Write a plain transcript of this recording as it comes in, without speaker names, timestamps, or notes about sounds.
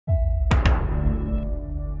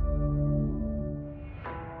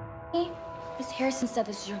Harrison said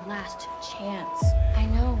this is your last chance. I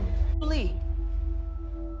know. Lee.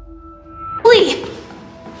 Lee!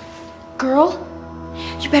 Girl,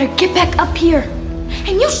 you better get back up here.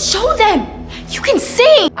 And you show them! You can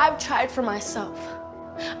sing! I've tried for myself.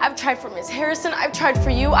 I've tried for Miss Harrison, I've tried for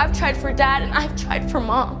you, I've tried for Dad, and I've tried for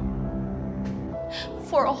Mom.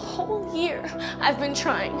 For a whole year, I've been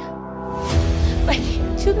trying. But I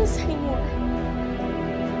can't do this anymore.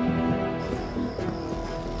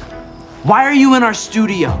 Why are you in our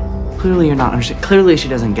studio? Clearly you're not understanding. Clearly she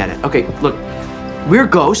doesn't get it. Okay, look, we're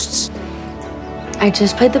ghosts. I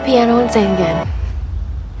just played the piano and sang again.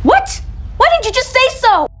 What? Why didn't you just say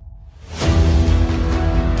so?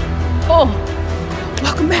 Oh,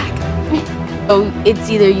 welcome back. Oh,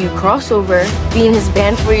 it's either you cross over, be in his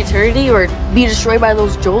band for eternity, or be destroyed by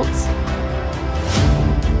those jolts.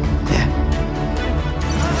 Yeah.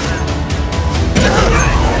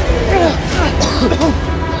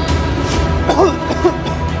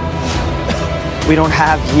 We don't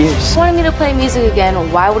have years. She wanted me to play music again.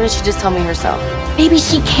 Why wouldn't she just tell me herself? Maybe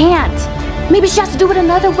she can't. Maybe she has to do it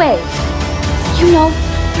another way. You know,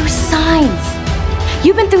 through signs.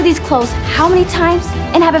 You've been through these clothes how many times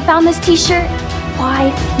and haven't found this t-shirt?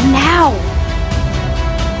 Why now?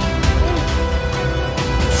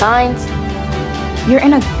 Signs. You're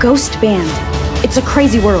in a ghost band. It's a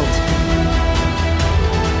crazy world.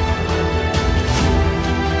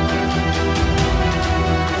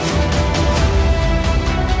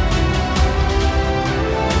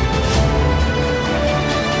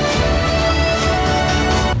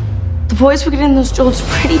 The boys were getting those jolts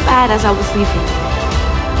pretty bad as I was leaving.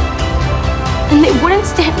 And they wouldn't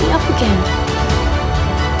stand me up again.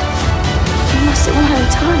 We must have run out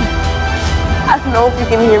of time. I don't know if you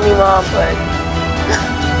can hear me, Mom, but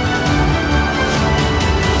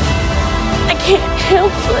I can't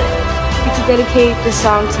help it. I need to dedicate this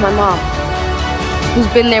song to my mom, who's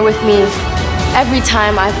been there with me every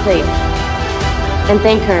time I've played. And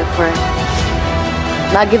thank her for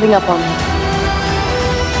not giving up on me.